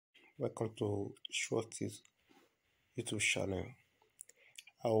Welcome to Shorty's YouTube channel.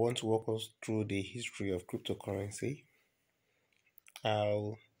 I want to walk us through the history of cryptocurrency,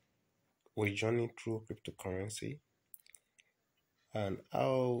 how we journey through cryptocurrency, and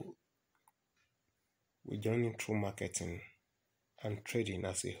how we journey through marketing and trading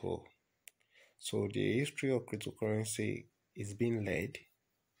as a whole. So the history of cryptocurrency is being led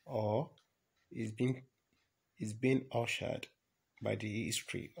or is being ushered by the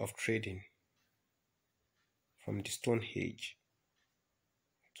history of trading from the Stone Age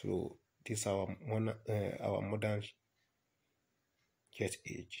to this our modern jet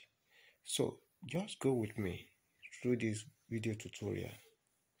age. So just go with me through this video tutorial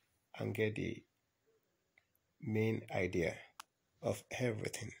and get the main idea of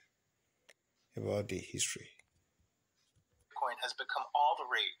everything about the history. Bitcoin has become all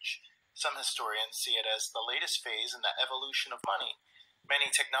the rage. Some historians see it as the latest phase in the evolution of money. Many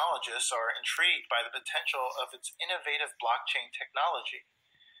technologists are intrigued by the potential of its innovative blockchain technology.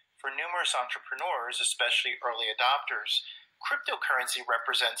 For numerous entrepreneurs, especially early adopters, cryptocurrency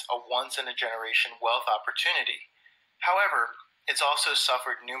represents a once-in-a-generation wealth opportunity. However, it's also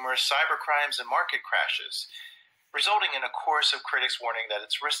suffered numerous cybercrimes and market crashes, resulting in a chorus of critics warning that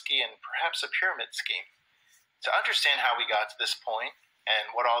it's risky and perhaps a pyramid scheme. To understand how we got to this point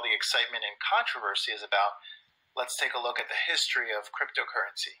and what all the excitement and controversy is about, let's take a look at the history of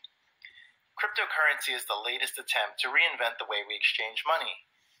cryptocurrency. Cryptocurrency is the latest attempt to reinvent the way we exchange money.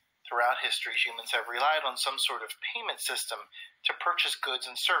 Throughout history, humans have relied on some sort of payment system to purchase goods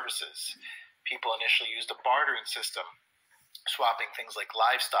and services. People initially used a bartering system, swapping things like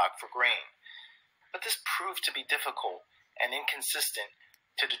livestock for grain. But this proved to be difficult and inconsistent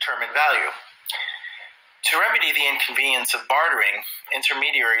to determine value. To remedy the inconvenience of bartering,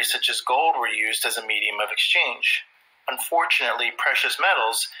 intermediaries such as gold were used as a medium of exchange. Unfortunately, precious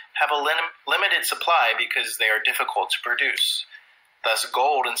metals have a limited supply because they are difficult to produce. Thus,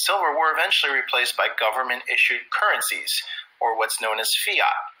 gold and silver were eventually replaced by government-issued currencies, or what's known as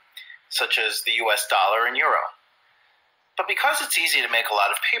fiat, such as the US dollar and euro. But because it's easy to make a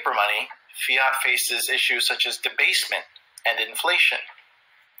lot of paper money, fiat faces issues such as debasement and inflation.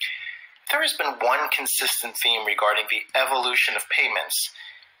 There has been one consistent theme regarding the evolution of payments.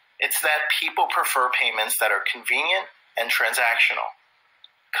 It's that people prefer payments that are convenient and transactional.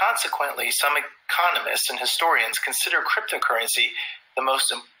 Consequently, some economists and historians consider cryptocurrency the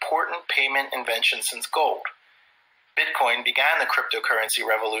most important payment invention since gold. Bitcoin began the cryptocurrency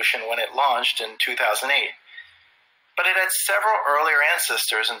revolution when it launched in 2008, but it had several earlier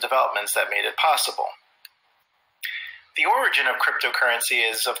ancestors and developments that made it possible. The origin of cryptocurrency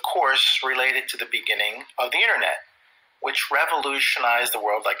is, of course, related to the beginning of the internet, which revolutionized the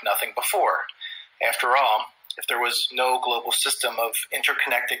world like nothing before. After all, if there was no global system of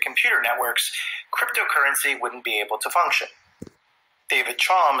interconnected computer networks, cryptocurrency wouldn't be able to function. David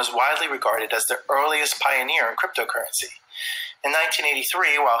Chaum is widely regarded as the earliest pioneer in cryptocurrency. In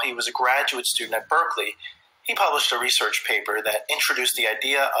 1983, while he was a graduate student at Berkeley, he published a research paper that introduced the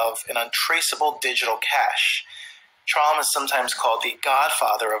idea of an untraceable digital cash. Chaum is sometimes called the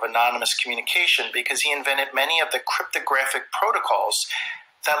godfather of anonymous communication because he invented many of the cryptographic protocols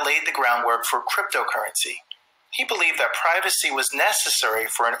that laid the groundwork for cryptocurrency. He believed that privacy was necessary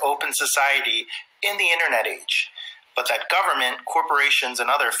for an open society in the internet age, but that government, corporations, and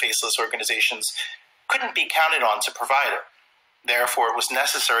other faceless organizations couldn't be counted on to provide it. Therefore, it was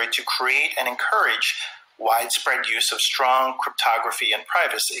necessary to create and encourage widespread use of strong cryptography and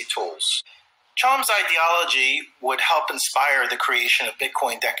privacy tools. Chaum's ideology would help inspire the creation of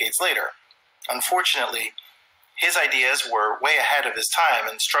Bitcoin decades later. Unfortunately, his ideas were way ahead of his time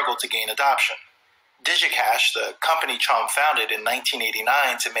and struggled to gain adoption. DigiCash, the company Chaum founded in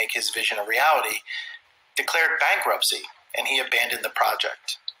 1989 to make his vision a reality, declared bankruptcy, and he abandoned the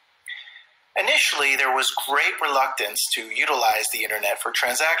project. Initially, there was great reluctance to utilize the internet for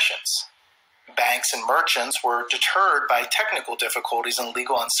transactions. Banks and merchants were deterred by technical difficulties and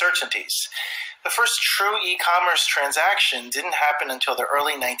legal uncertainties. The first true e-commerce transaction didn't happen until the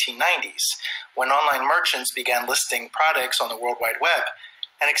early 1990s, when online merchants began listing products on the World Wide Web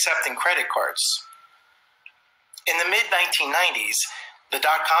and accepting credit cards. In the mid-1990s, the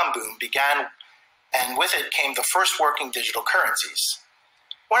dot-com boom began, and with it came the first working digital currencies.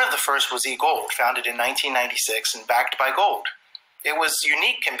 One of the first was eGold, founded in 1996 and backed by gold. It was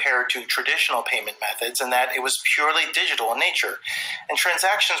unique compared to traditional payment methods in that it was purely digital in nature, and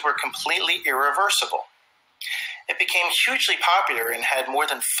transactions were completely irreversible. It became hugely popular and had more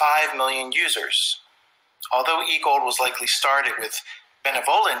than 5 million users. Although eGold was likely started with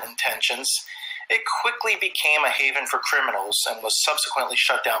benevolent intentions, it quickly became a haven for criminals and was subsequently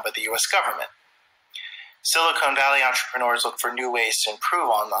shut down by the US government. Silicon Valley entrepreneurs looked for new ways to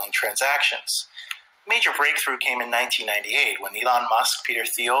improve online transactions. A major breakthrough came in 1998 when Elon Musk, Peter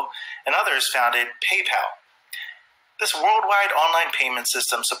Thiel, and others founded PayPal. This worldwide online payment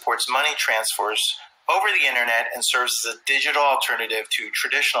system supports money transfers over the internet and serves as a digital alternative to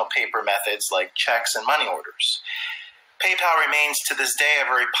traditional paper methods like checks and money orders. PayPal remains to this day a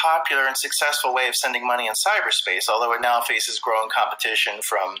very popular and successful way of sending money in cyberspace, although it now faces growing competition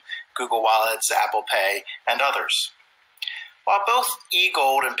from Google Wallets, Apple Pay, and others. While both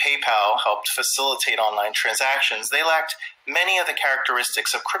eGold and PayPal helped facilitate online transactions, they lacked many of the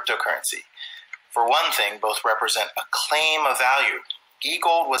characteristics of cryptocurrency. For one thing, both represent a claim of value.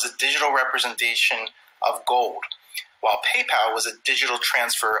 eGold was a digital representation of gold, while PayPal was a digital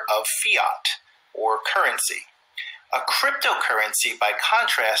transfer of fiat, or currency. A cryptocurrency, by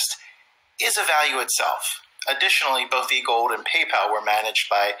contrast, is a value itself. Additionally, both eGold and PayPal were managed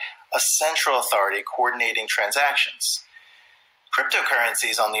by a central authority coordinating transactions.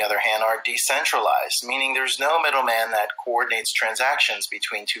 Cryptocurrencies, on the other hand, are decentralized, meaning there's no middleman that coordinates transactions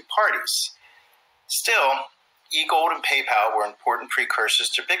between two parties. Still, eGold and PayPal were important precursors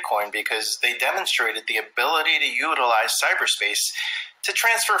to Bitcoin because they demonstrated the ability to utilize cyberspace to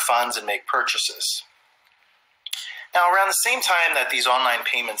transfer funds and make purchases. Now, around the same time that these online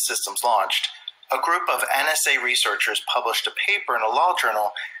payment systems launched, a group of NSA researchers published a paper in a law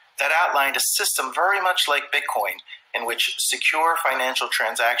journal that outlined a system very much like Bitcoin, in which secure financial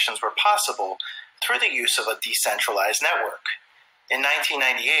transactions were possible through the use of a decentralized network. In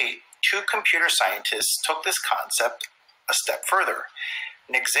 1998, two computer scientists took this concept a step further.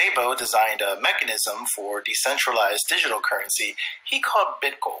 Nick Szabo designed a mechanism for decentralized digital currency he called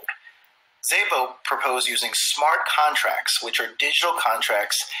BitGold. Szabo proposed using smart contracts, which are digital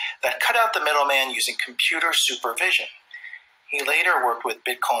contracts that cut out the middleman using computer supervision. He later worked with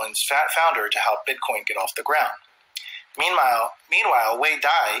Bitcoin's founder to help Bitcoin get off the ground. Meanwhile, Wei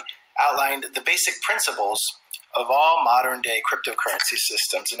Dai outlined the basic principles of all modern-day cryptocurrency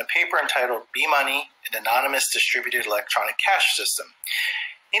systems in a paper entitled B-Money, an Anonymous Distributed Electronic Cash System.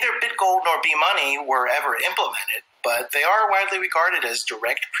 Neither BitGold nor B-Money were ever implemented, but they are widely regarded as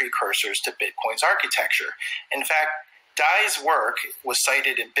direct precursors to Bitcoin's architecture. In fact, Dai's work was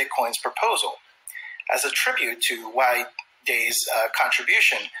cited in Bitcoin's proposal. As a tribute to Wei Dai's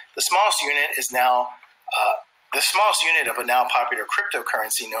contribution, the smallest unit of a now popular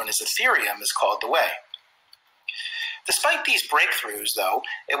cryptocurrency known as Ethereum is called the Wei. Despite these breakthroughs, though,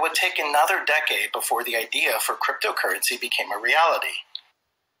 it would take another decade before the idea for cryptocurrency became a reality.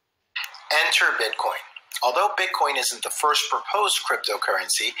 Enter Bitcoin. Although Bitcoin isn't the first proposed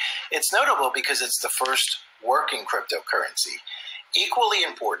cryptocurrency, it's notable because it's the first working cryptocurrency. Equally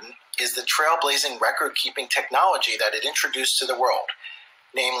important is the trailblazing record-keeping technology that it introduced to the world,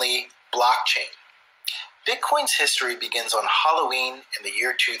 namely blockchain. Bitcoin's history begins on Halloween in the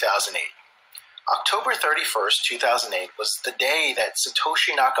year 2008. October 31st, 2008 was the day that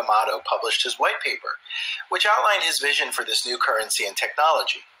Satoshi Nakamoto published his white paper, which outlined his vision for this new currency and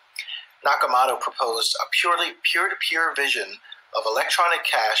technology. Nakamoto proposed a purely peer-to-peer vision of electronic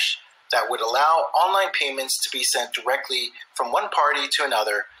cash that would allow online payments to be sent directly from one party to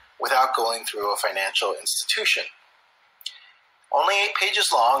another without going through a financial institution. Only 8 pages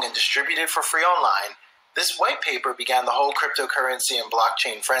long and distributed for free online, this white paper began the whole cryptocurrency and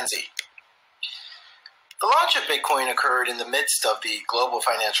blockchain frenzy. The launch of Bitcoin occurred in the midst of the global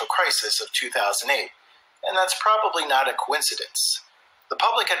financial crisis of 2008, and that's probably not a coincidence. The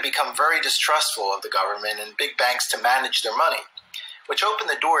public had become very distrustful of the government and big banks to manage their money, which opened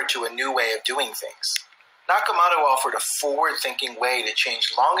the door to a new way of doing things. Nakamoto offered a forward-thinking way to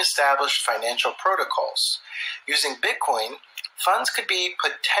change long-established financial protocols. Using Bitcoin, funds could be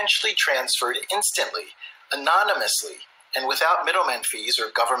potentially transferred instantly, anonymously, and without middleman fees or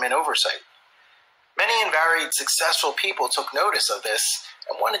government oversight. Many and varied successful people took notice of this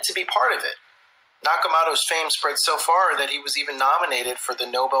and wanted to be part of it. Nakamoto's fame spread so far that he was even nominated for the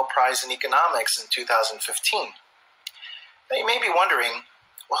Nobel Prize in Economics in 2015. Now you may be wondering,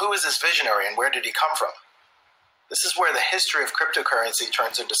 well, who is this visionary and where did he come from? This is where the history of cryptocurrency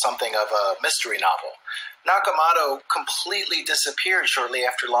turns into something of a mystery novel. Nakamoto completely disappeared shortly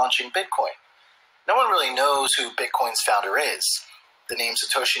after launching Bitcoin. No one really knows who Bitcoin's founder is. The name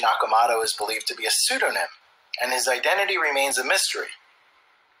Satoshi Nakamoto is believed to be a pseudonym, and his identity remains a mystery.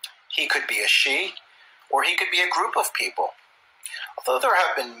 He could be a she, or he could be a group of people. Although there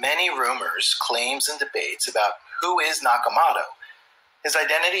have been many rumors, claims, and debates about who is Nakamoto, his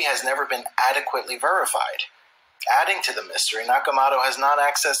identity has never been adequately verified. Adding to the mystery, Nakamoto has not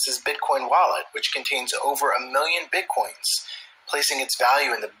accessed his Bitcoin wallet, which contains over 1 million Bitcoins, placing its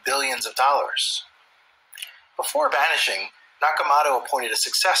value in the billions of dollars. Before vanishing, Nakamoto appointed a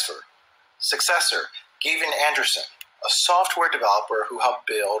successor, Gavin Anderson, a software developer who helped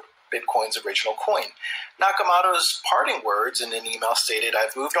build Bitcoin's original coin. Nakamoto's parting words in an email stated,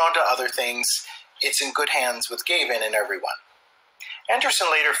 "I've moved on to other things. It's in good hands with Gavin and everyone." Anderson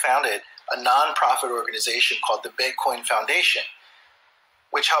later founded a non-profit organization called the Bitcoin Foundation,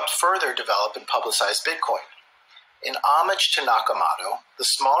 which helped further develop and publicize Bitcoin. In homage to Nakamoto, the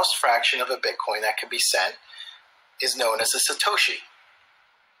smallest fraction of a Bitcoin that can be sent is known as a Satoshi.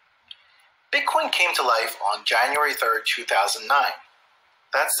 Bitcoin came to life on January 3rd, 2009.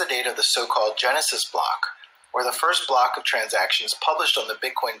 That's the date of the so-called Genesis block, or the first block of transactions published on the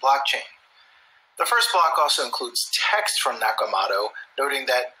Bitcoin blockchain. The first block also includes text from Nakamoto noting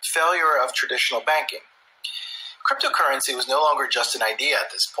that failure of traditional banking. Cryptocurrency was no longer just an idea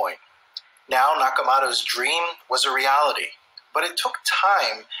at this point. Now Nakamoto's dream was a reality, but it took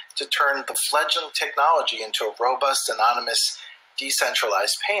time to turn the fledgling technology into a robust, anonymous,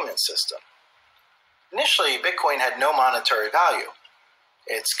 decentralized payment system. Initially, Bitcoin had no monetary value.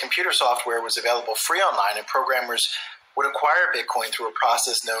 Its computer software was available free online, and programmers would acquire Bitcoin through a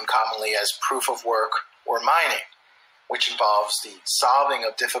process known commonly as proof of work or mining, which involves the solving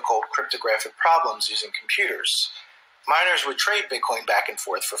of difficult cryptographic problems using computers. Miners would trade Bitcoin back and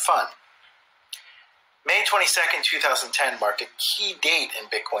forth for fun. May 22nd, 2010 marked a key date in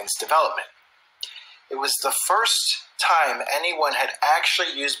Bitcoin's development. It was the first time anyone had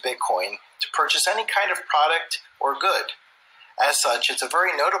actually used Bitcoin to purchase any kind of product or good. As such, it's a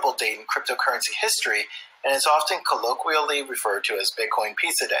very notable date in cryptocurrency history, and is often colloquially referred to as Bitcoin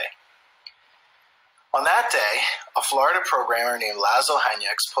Pizza Day. On that day, a Florida programmer named Laszlo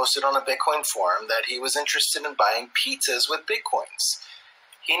Hanyecz posted on a Bitcoin forum that he was interested in buying pizzas with Bitcoins.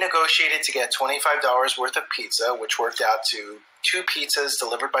 He negotiated to get $25 worth of pizza, which worked out to 2 pizzas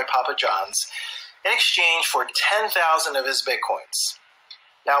delivered by Papa John's, in exchange for 10,000 of his Bitcoins.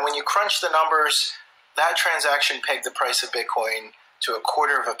 Now, when you crunch the numbers, that transaction pegged the price of Bitcoin to a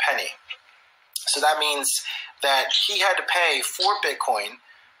quarter of a penny. So that means that he had to pay 4 Bitcoin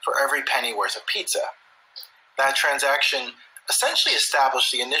for every penny worth of pizza. That transaction essentially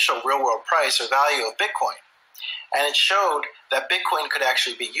established the initial real-world price or value of Bitcoin, and it showed that Bitcoin could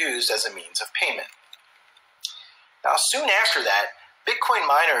actually be used as a means of payment. Now, soon after that, Bitcoin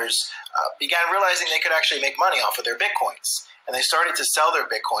miners began realizing they could actually make money off of their Bitcoins, and they started to sell their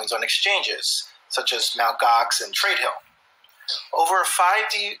Bitcoins on exchanges, such as Mt. Gox and TradeHill. Over a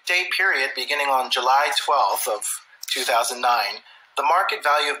 5-day period beginning on July 12th of 2009, the market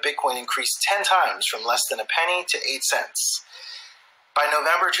value of Bitcoin increased 10 times from less than a penny to 8 cents. By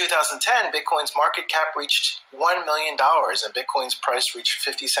November 2010, Bitcoin's market cap reached $1 million and Bitcoin's price reached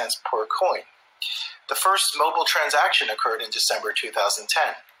 50 cents per coin. The first mobile transaction occurred in December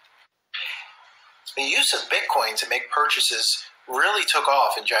 2010. The use of Bitcoin to make purchases really took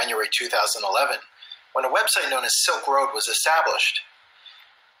off in January 2011, when a website known as Silk Road was established.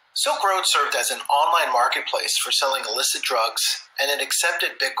 Silk Road served as an online marketplace for selling illicit drugs, and it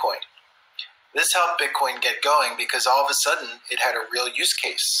accepted Bitcoin. This helped Bitcoin get going because all of a sudden it had a real use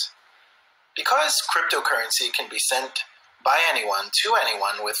case. Because cryptocurrency can be sent by anyone to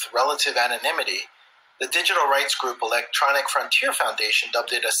anyone with relative anonymity, the digital rights group Electronic Frontier Foundation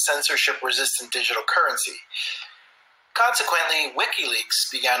dubbed it a censorship-resistant digital currency. Consequently,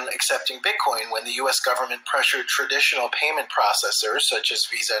 WikiLeaks began accepting Bitcoin when the U.S. government pressured traditional payment processors, such as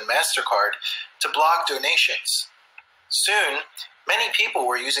Visa and MasterCard, to block donations. Soon, many people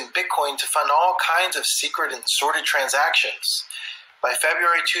were using Bitcoin to fund all kinds of secret and sordid transactions. By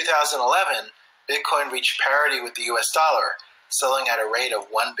February 2011, Bitcoin reached parity with the U.S. dollar, selling at a rate of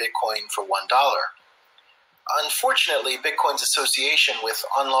 1 Bitcoin for $1. Unfortunately, Bitcoin's association with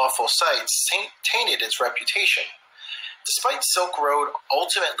unlawful sites tainted its reputation. Despite Silk Road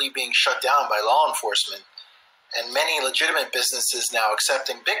ultimately being shut down by law enforcement, and many legitimate businesses now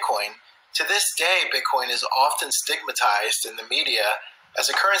accepting Bitcoin, to this day Bitcoin is often stigmatized in the media as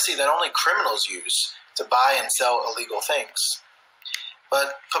a currency that only criminals use to buy and sell illegal things.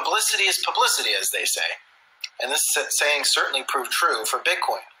 But publicity is publicity, as they say, and this saying certainly proved true for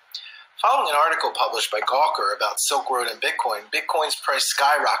Bitcoin. Following an article published by Gawker about Silk Road and Bitcoin, Bitcoin's price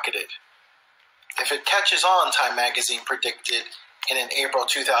skyrocketed. If it catches on, Time magazine predicted in an April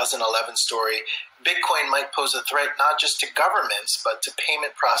 2011 story, Bitcoin might pose a threat not just to governments, but to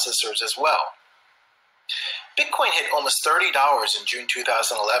payment processors as well. Bitcoin hit almost $30 in June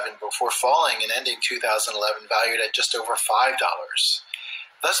 2011 before falling and ending 2011 valued at just over $5.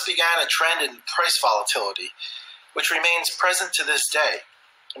 Thus began a trend in price volatility. which remains present to this day.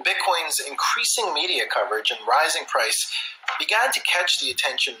 And Bitcoin's increasing media coverage and rising price began to catch the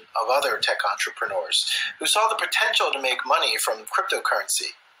attention of other tech entrepreneurs who saw the potential to make money from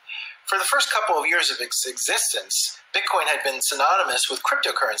cryptocurrency. For the first couple of years of its existence, Bitcoin had been synonymous with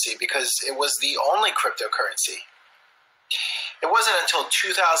cryptocurrency because it was the only cryptocurrency. It wasn't until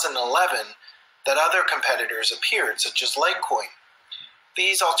 2011 that other competitors appeared, such as Litecoin.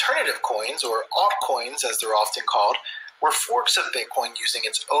 These alternative coins, or altcoins as they're often called, were forks of Bitcoin using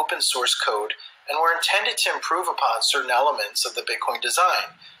its open source code and were intended to improve upon certain elements of the Bitcoin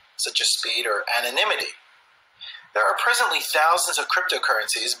design, such as speed or anonymity. There are presently thousands of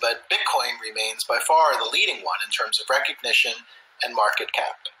cryptocurrencies, but Bitcoin remains by far the leading one in terms of recognition and market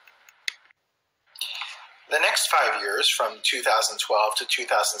cap. The next 5 years, from 2012 to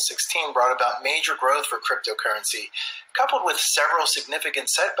 2016, brought about major growth for cryptocurrency, coupled with several significant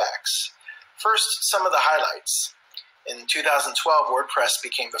setbacks. First, some of the highlights. In 2012, WordPress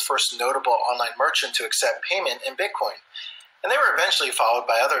became the first notable online merchant to accept payment in Bitcoin, and they were eventually followed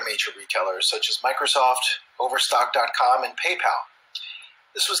by other major retailers such as Microsoft, Overstock.com, and PayPal.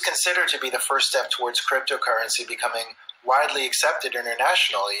 This was considered to be the first step towards cryptocurrency becoming widely accepted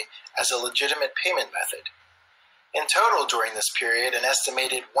internationally as a legitimate payment method. In total, during this period, an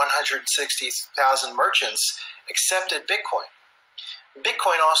estimated 160,000 merchants accepted Bitcoin.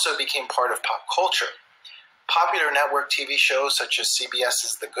 Bitcoin also became part of pop culture. Popular network TV shows such as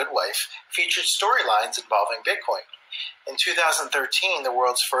CBS's The Good Wife featured storylines involving Bitcoin. In 2013, the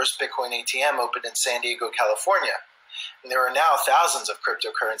world's first Bitcoin ATM opened in San Diego, California, and there are now thousands of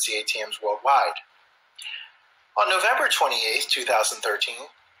cryptocurrency ATMs worldwide. On November 28, 2013,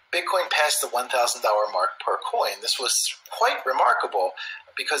 Bitcoin passed the $1,000 mark per coin. This was quite remarkable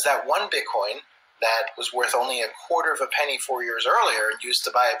because that one Bitcoin that was worth only a quarter of a penny 4 years earlier and used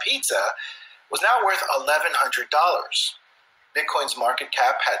to buy a pizza was now worth $1,100. Bitcoin's market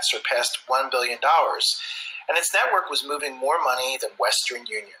cap had surpassed $1 billion, and its network was moving more money than Western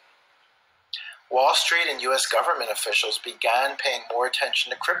Union. Wall Street and U.S. government officials began paying more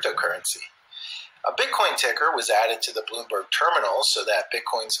attention to cryptocurrency. A Bitcoin ticker was added to the Bloomberg terminal so that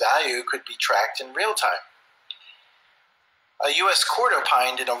Bitcoin's value could be tracked in real time. A U.S. court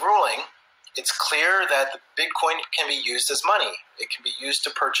opined in a ruling, it's clear that the Bitcoin can be used as money. It can be used to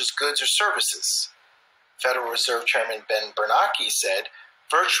purchase goods or services. Federal Reserve Chairman Ben Bernanke said,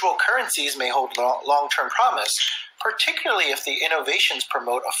 virtual currencies may hold long-term promise, particularly if the innovations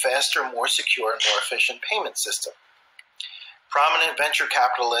promote a faster, more secure, and more efficient payment system. Prominent venture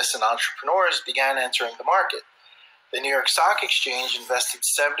capitalists and entrepreneurs began entering the market. The New York Stock Exchange invested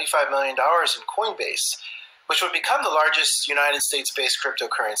 $75 million in Coinbase, which would become the largest United States-based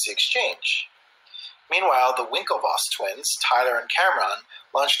cryptocurrency exchange. Meanwhile, the Winklevoss twins, Tyler and Cameron,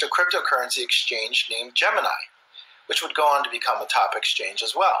 launched a cryptocurrency exchange named Gemini, which would go on to become a top exchange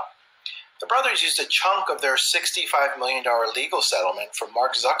as well. The brothers used a chunk of their $65 million legal settlement from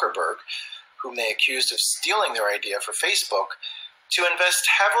Mark Zuckerberg, whom they accused of stealing their idea for Facebook, to invest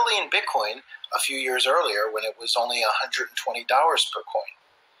heavily in Bitcoin a few years earlier when it was only $120 per coin.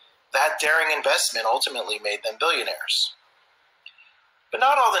 That daring investment ultimately made them billionaires. But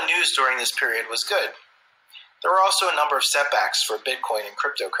not all the news during this period was good. There were also a number of setbacks for Bitcoin and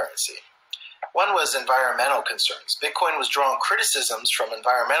cryptocurrency. One was environmental concerns. Bitcoin was drawing criticisms from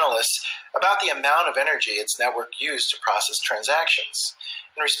environmentalists about the amount of energy its network used to process transactions.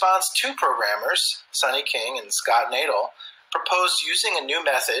 In response, two programmers, Sonny King and Scott Nadel, proposed using a new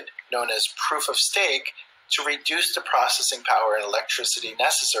method known as proof of stake to reduce the processing power and electricity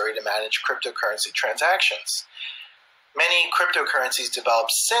necessary to manage cryptocurrency transactions. Many cryptocurrencies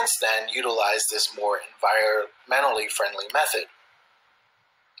developed since then utilize this more environmentally friendly method.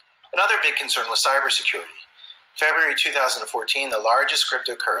 Another big concern was cybersecurity. February 2014, the largest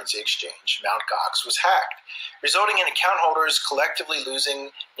cryptocurrency exchange, Mt. Gox, was hacked, resulting in account holders collectively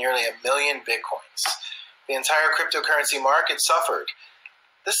losing nearly 1 million bitcoins. The entire cryptocurrency market suffered.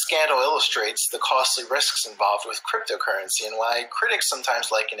 This scandal illustrates the costly risks involved with cryptocurrency and why critics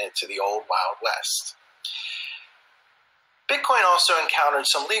sometimes liken it to the old Wild West. Bitcoin also encountered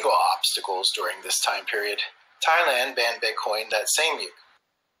some legal obstacles during this time period. Thailand banned Bitcoin that same year,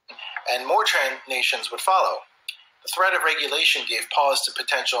 and more nations would follow. The threat of regulation gave pause to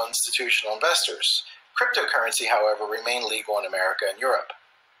potential institutional investors. Cryptocurrency, however, remained legal in America and Europe.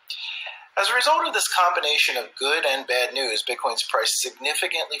 As a result of this combination of good and bad news, Bitcoin's price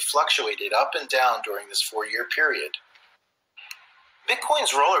significantly fluctuated up and down during this 4-year period.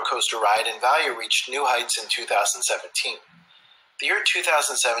 Bitcoin's roller coaster ride in value reached new heights in 2017. The year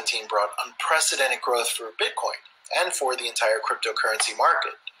 2017 brought unprecedented growth for Bitcoin and for the entire cryptocurrency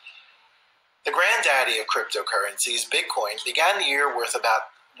market. The granddaddy of cryptocurrencies, Bitcoin, began the year worth about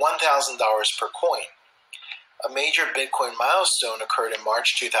 $1,000 per coin. A major Bitcoin milestone occurred in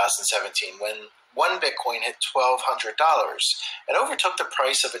March 2017 when one Bitcoin hit $1,200 and overtook the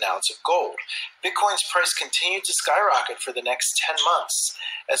price of an ounce of gold. Bitcoin's price continued to skyrocket for the next 10 months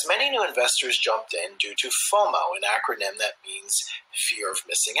as many new investors jumped in due to FOMO, an acronym that means fear of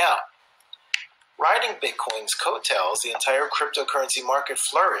missing out. Riding Bitcoin's coattails, the entire cryptocurrency market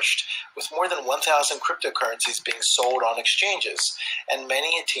flourished, with more than 1,000 cryptocurrencies being sold on exchanges, and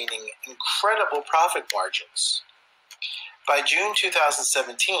many attaining incredible profit margins. By June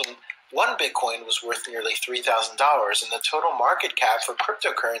 2017, one Bitcoin was worth nearly $3,000, and the total market cap for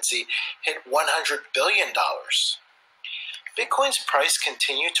cryptocurrency hit $100 billion. Bitcoin's price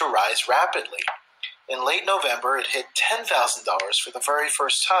continued to rise rapidly. In late November, it hit $10,000 for the very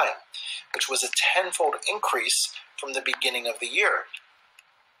first time, which was a tenfold increase from the beginning of the year.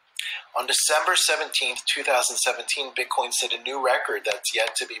 On December 17, 2017, Bitcoin set a new record that's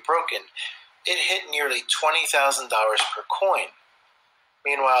yet to be broken. It hit nearly $20,000 per coin.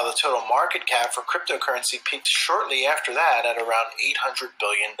 Meanwhile, the total market cap for cryptocurrency peaked shortly after that at around $800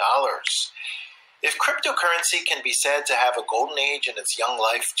 billion. If cryptocurrency can be said to have a golden age in its young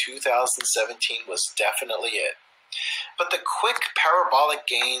life, 2017 was definitely it. But the quick parabolic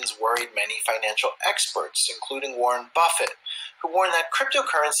gains worried many financial experts, including Warren Buffett, who warned that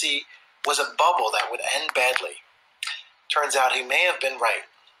cryptocurrency was a bubble that would end badly. Turns out he may have been right.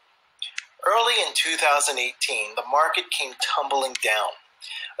 Early in 2018, the market came tumbling down.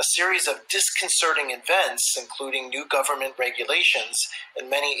 A series of disconcerting events, including new government regulations in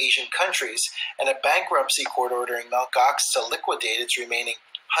many Asian countries and a bankruptcy court ordering Mt. Gox to liquidate its remaining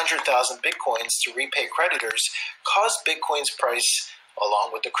 100,000 bitcoins to repay creditors, caused Bitcoin's price,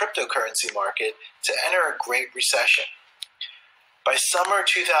 along with the cryptocurrency market, to enter a great recession. By summer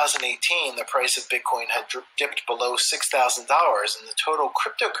 2018, the price of Bitcoin had dipped below $6,000, and the total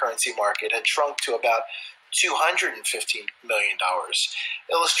cryptocurrency market had shrunk to about $215 million,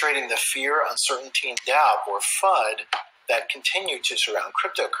 illustrating the fear, uncertainty, and doubt, or FUD, that continued to surround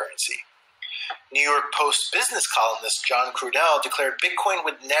cryptocurrency. New York Post business columnist John Crudell declared Bitcoin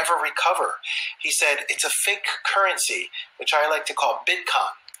would never recover. He said, "It's a fake currency, which I like to call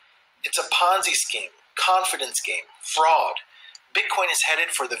Bitcoin. It's a Ponzi scheme, confidence game, fraud. Bitcoin is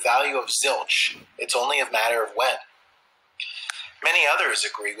headed for the value of zilch. It's only a matter of when." Many others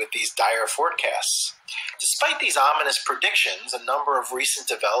agree with these dire forecasts. Despite these ominous predictions, a number of recent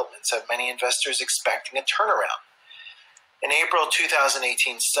developments have many investors expecting a turnaround. An April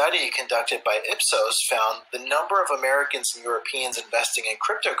 2018 study conducted by Ipsos found the number of Americans and Europeans investing in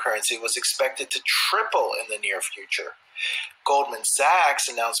cryptocurrency was expected to triple in the near future. Goldman Sachs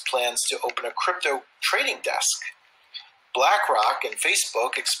announced plans to open a crypto trading desk. BlackRock and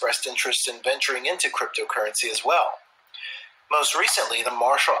Facebook expressed interest in venturing into cryptocurrency as well. Most recently, the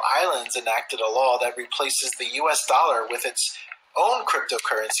Marshall Islands enacted a law that replaces the US dollar with its own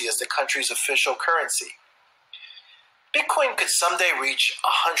cryptocurrency as the country's official currency. Bitcoin could someday reach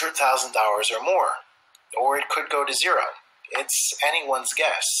 $100,000 or more, or it could go to zero. It's anyone's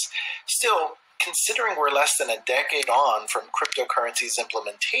guess. Still, considering we're less than a decade on from cryptocurrency's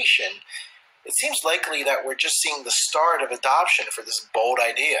implementation, it seems likely that we're just seeing the start of adoption for this bold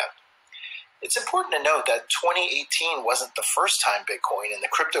idea. It's important to note that 2018 wasn't the first time Bitcoin and the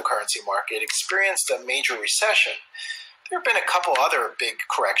cryptocurrency market experienced a major recession. There have been a couple other big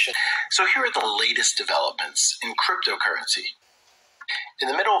corrections. So here are the latest developments in cryptocurrency. In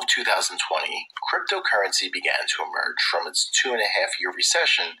the middle of 2020, cryptocurrency began to emerge from its 2.5-year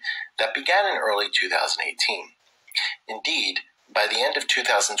recession that began in early 2018. Indeed, by the end of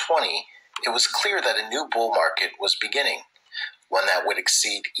 2020, it was clear that a new bull market was beginning, one that would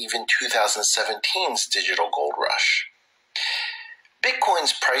exceed even 2017's digital gold rush.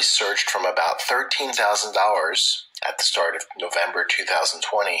 Bitcoin's price surged from about $13,000 at the start of November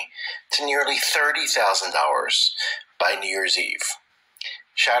 2020 to nearly $30,000 by New Year's Eve,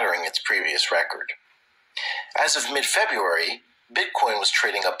 shattering its previous record. As of mid-February, Bitcoin was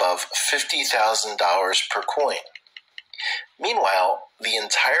trading above $50,000 per coin. Meanwhile, the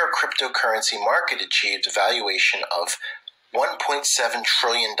entire cryptocurrency market achieved a valuation of $1.7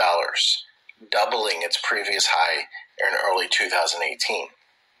 trillion, doubling its previous high in early 2018.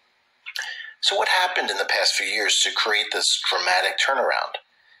 So what happened in the past few years to create this dramatic turnaround?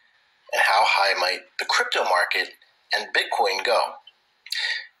 And how high might the crypto market and Bitcoin go?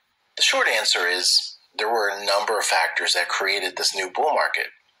 The short answer is there were a number of factors that created this new bull market.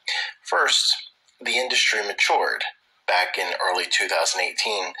 First, the industry matured. Back in early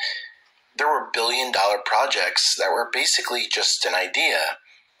 2018, there were billion-dollar projects that were basically just an idea,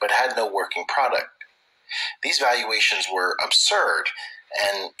 but had no working product. These valuations were absurd,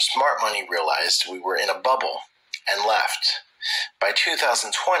 and smart money realized we were in a bubble and left. By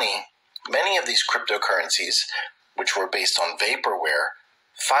 2020, many of these cryptocurrencies, which were based on vaporware,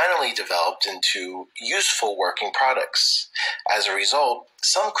 finally developed into useful working products. As a result,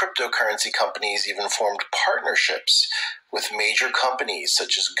 some cryptocurrency companies even formed partnerships with major companies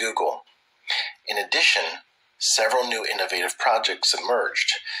such as Google. In addition, several new innovative projects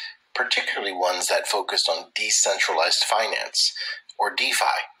emerged, particularly ones that focused on decentralized finance, or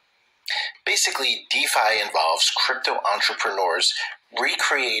DeFi. Basically, DeFi involves crypto entrepreneurs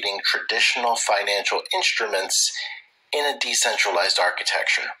recreating traditional financial instruments in a decentralized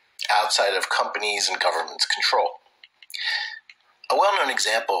architecture, outside of companies' and governments' control. A well-known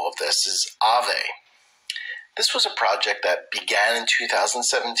example of this is Aave. This was a project that began in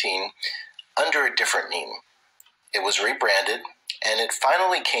 2017 under a different name. It was rebranded, and it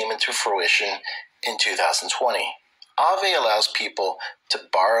finally came into fruition in 2020. Aave allows people to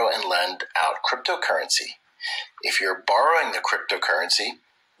borrow and lend out cryptocurrency. If you're borrowing the cryptocurrency,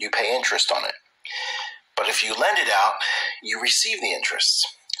 you pay interest on it. But if you lend it out, you receive the interest.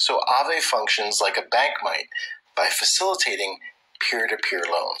 So Aave functions like a bank might by facilitating peer-to-peer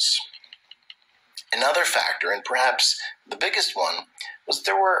loans. Another factor, and perhaps the biggest one, was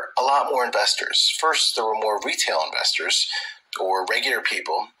there were a lot more investors. First, there were more retail investors, or regular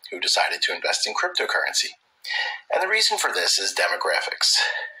people who decided to invest in cryptocurrency. And the reason for this is demographics.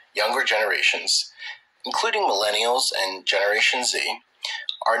 Younger generations, including millennials and Generation Z,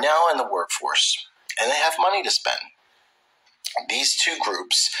 are now in the workforce, and they have money to spend. These two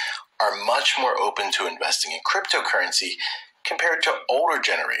groups are much more open to investing in cryptocurrency compared to older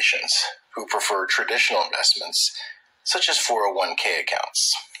generations who prefer traditional investments, such as 401k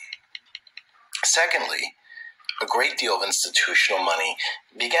accounts. Secondly, a great deal of institutional money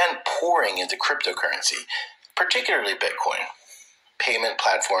began pouring into cryptocurrency, particularly Bitcoin. Payment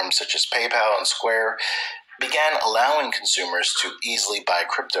platforms such as PayPal and Square began allowing consumers to easily buy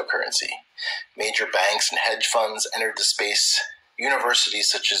cryptocurrency. Major banks and hedge funds entered the space. Universities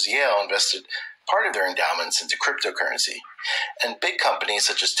such as Yale invested part of their endowments into cryptocurrency, and big companies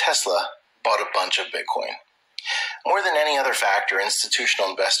such as Tesla bought a bunch of Bitcoin. More than any other factor,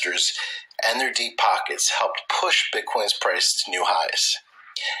 institutional investors and their deep pockets helped push Bitcoin's price to new highs,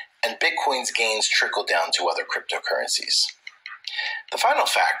 and Bitcoin's gains trickled down to other cryptocurrencies. The final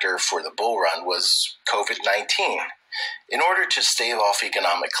factor for the bull run was COVID-19. In order to stave off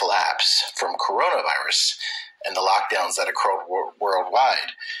economic collapse from coronavirus and the lockdowns that occurred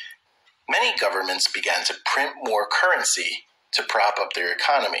worldwide, many governments began to print more currency to prop up their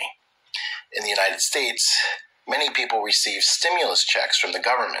economy. In the United States, many people received stimulus checks from the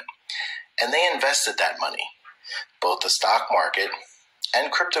government, and they invested that money. Both the stock market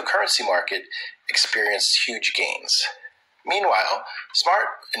and cryptocurrency market experienced huge gains. Meanwhile, smart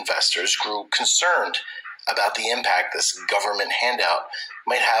investors grew concerned about the impact this government handout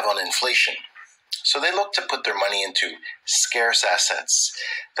might have on inflation. So they looked to put their money into scarce assets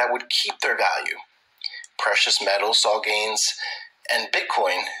that would keep their value. Precious metals saw gains, and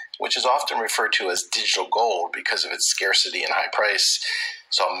Bitcoin, which is often referred to as digital gold because of its scarcity and high price,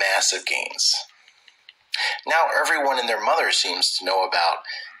 saw massive gains. Now everyone and their mother seems to know about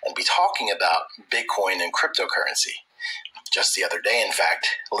and be talking about Bitcoin and cryptocurrency. Just the other day, in fact,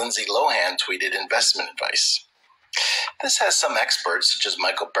 Lindsay Lohan tweeted investment advice. This has some experts, such as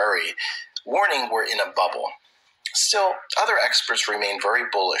Michael Burry, warning we're in a bubble. Still, other experts remain very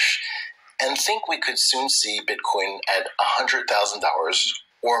bullish and think we could soon see Bitcoin at $100,000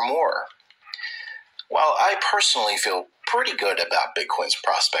 or more. While I personally feel pretty good about Bitcoin's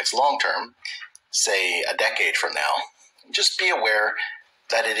prospects long term, say a decade from now, just be aware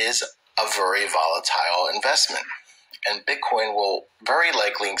that it is a very volatile investment, and Bitcoin will very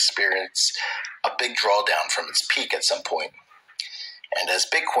likely experience a big drawdown from its peak at some point. And as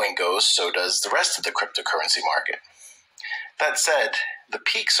Bitcoin goes, so does the rest of the cryptocurrency market. That said, the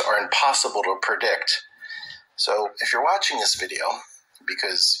peaks are impossible to predict. So if you're watching this video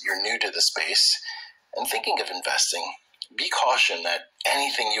because you're new to the space and thinking of investing, be cautioned that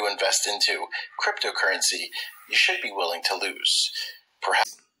anything you invest into cryptocurrency, you should be willing to lose.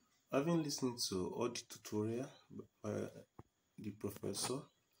 Perhaps. Having listened to all the tutorial by the professor,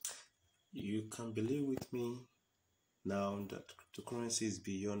 you can believe with me now that cryptocurrency is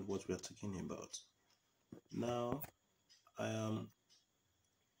beyond what we are talking about. Now, I am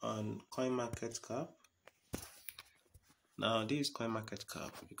on CoinMarketCap. Now, this is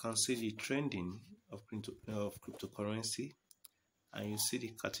CoinMarketCap. You can see the trending of cryptocurrency, and you see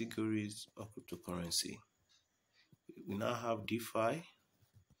the categories of cryptocurrency. We now have DeFi,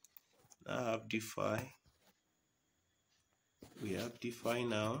 Now I have DeFi. We have DeFi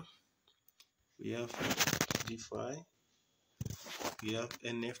now. We have DeFi. We have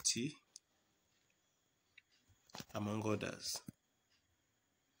NFT, among others.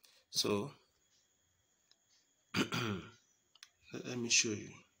 So let me show you.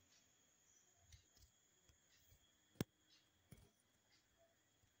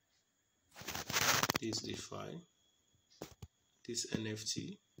 This DeFi, this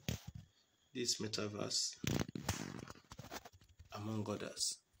NFT, this metaverse, among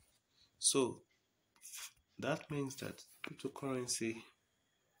others. So that means that cryptocurrency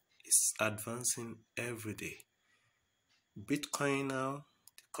is advancing every day. Bitcoin now,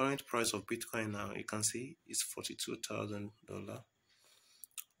 the current price of Bitcoin now, you can see is $42,000.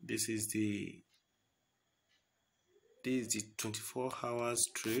 This is the 24 hours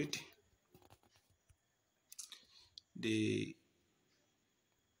trade. The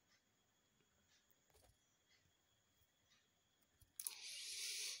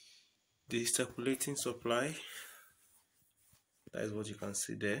circulating supply, that is what you can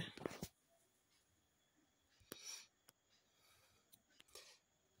see there.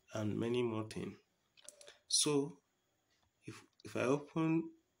 And many more things. So if I open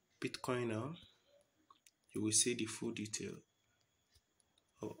Bitcoin now, you will see the full detail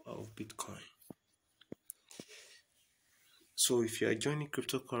of Bitcoin. So if you are joining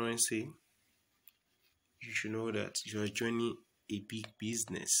cryptocurrency, you should know that you are joining a big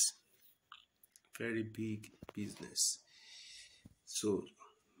business, very big business. So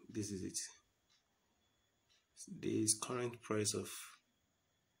this is it. This current price of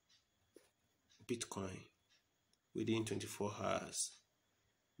Bitcoin within 24 hours.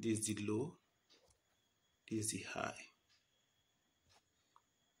 This is the low, this is the high.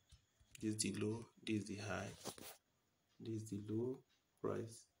 This is the low, this is the high. This is the low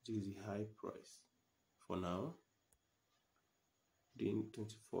price, this is the high price. For now, within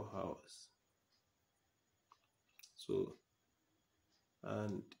 24 hours. So,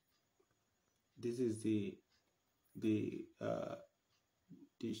 and this is the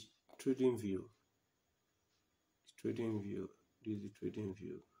trading view. Trading view. This is the trading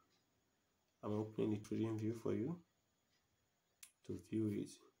view. I'm opening the trading view for you to view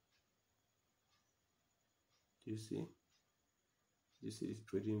it. Do you see? This is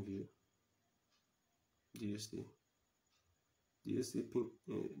trading view. Do you see? Do you see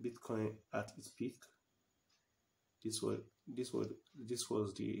Bitcoin at its peak? This was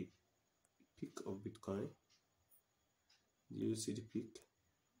the peak of Bitcoin. Do you see the peak?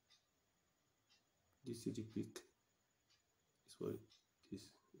 Do you see the peak? This what this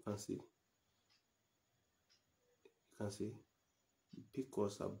you can see. You can see the peak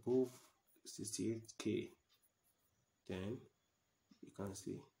was above 68K. Then you can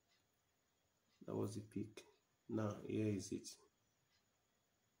see that was the peak. Now here is it.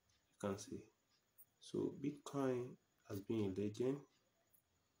 You can see. So Bitcoin has been a legend.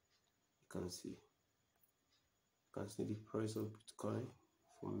 You can see. You can see the price of Bitcoin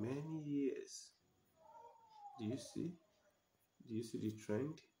for many years. Do you see? Do you see the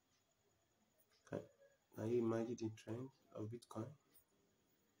trend? Can you imagine the trend of Bitcoin?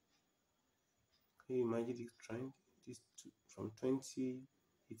 Can you imagine the trend? This from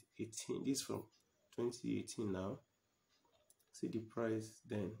 2018. This from 2018 now. See the price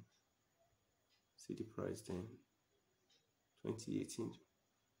then. See the price then. 2018.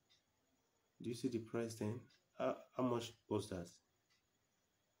 Do you see the price then? How much was that?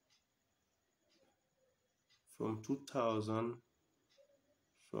 From 2000.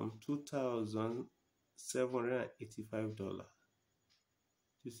 From $2,785. Do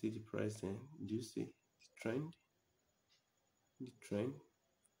you see the price then? Do you see the trend? The trend.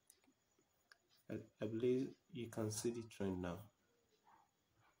 I believe you can see the trend now.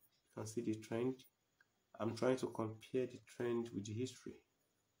 You can see the trend. I'm trying to compare the trend with the history.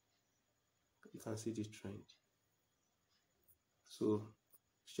 You can see the trend. So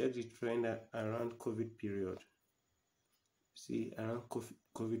check the trend around COVID period. See around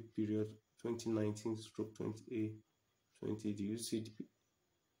COVID period 2019/2020. Do you see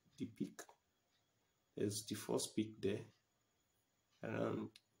the peak? There's the first peak there.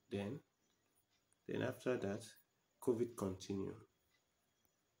 Around then after that, COVID continue.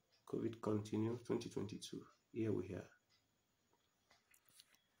 2022. Here we are.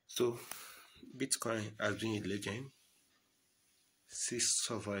 So Bitcoin has been a legend, still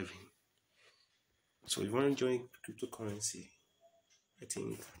surviving. So if you want to join cryptocurrency, I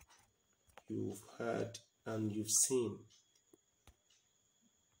think you've heard and you've seen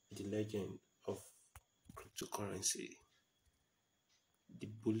the legend of cryptocurrency. the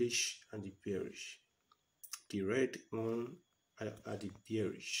bullish and the bearish. The red one are the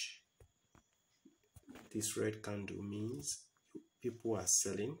bearish. This red candle means people are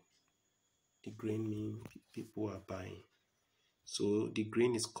selling. The green means people are buying. So the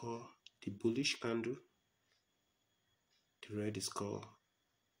green is called the bullish candle. The red is called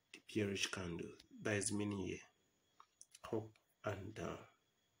the bearish candle. That is meaning here. Up and down.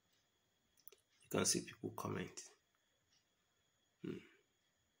 You can see people comment.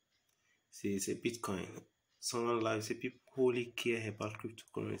 See, it's a Bitcoin. Someone like say people only care about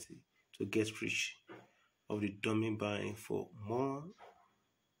cryptocurrency to get rich of the dummy buying for more,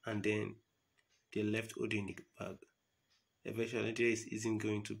 and then they left holding the bag. Eventually there isn't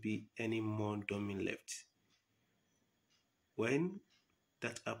going to be any more dummy left. When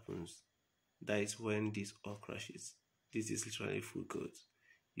that happens, that is when this all crashes. This is literally full gold.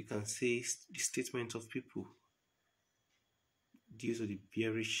 You can see the statement of people due to the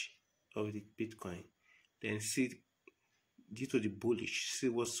bearish of the Bitcoin. Then see due to the bullish, see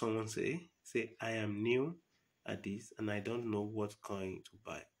what someone say, I am new at this and I don't know what coin to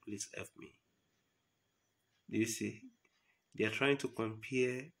buy. Please help me. Do you see? They are trying to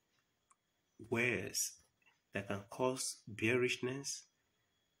compare wares that can cause bearishness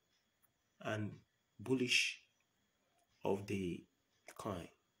and bullish of the coin.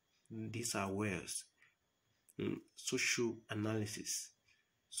 These are wares. Social analysis.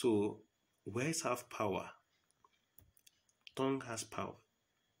 So wares have power. Tongue has power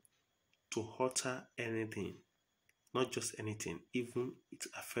to alter anything, not just anything, even it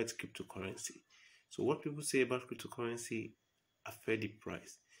affects cryptocurrency. So what people say about cryptocurrency affect the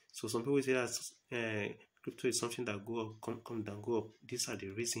price. So some people say that crypto is something that go up, come down, go up. These are the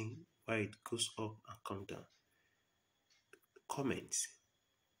reasons why it goes up and come down. Comments,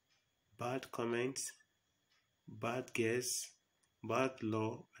 bad comments, bad guess, bad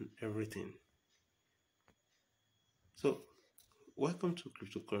law, and everything. So welcome to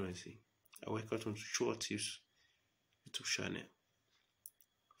cryptocurrency. I welcome to Short Tips YouTube channel.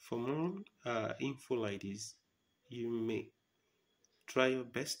 For more info like this, you may try your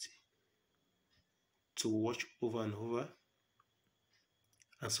best to watch over and over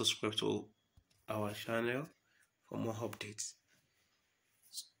and subscribe to our channel for more updates.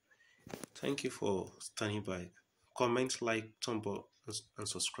 Thank you for standing by. Comment, like, thumb up, and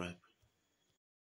subscribe.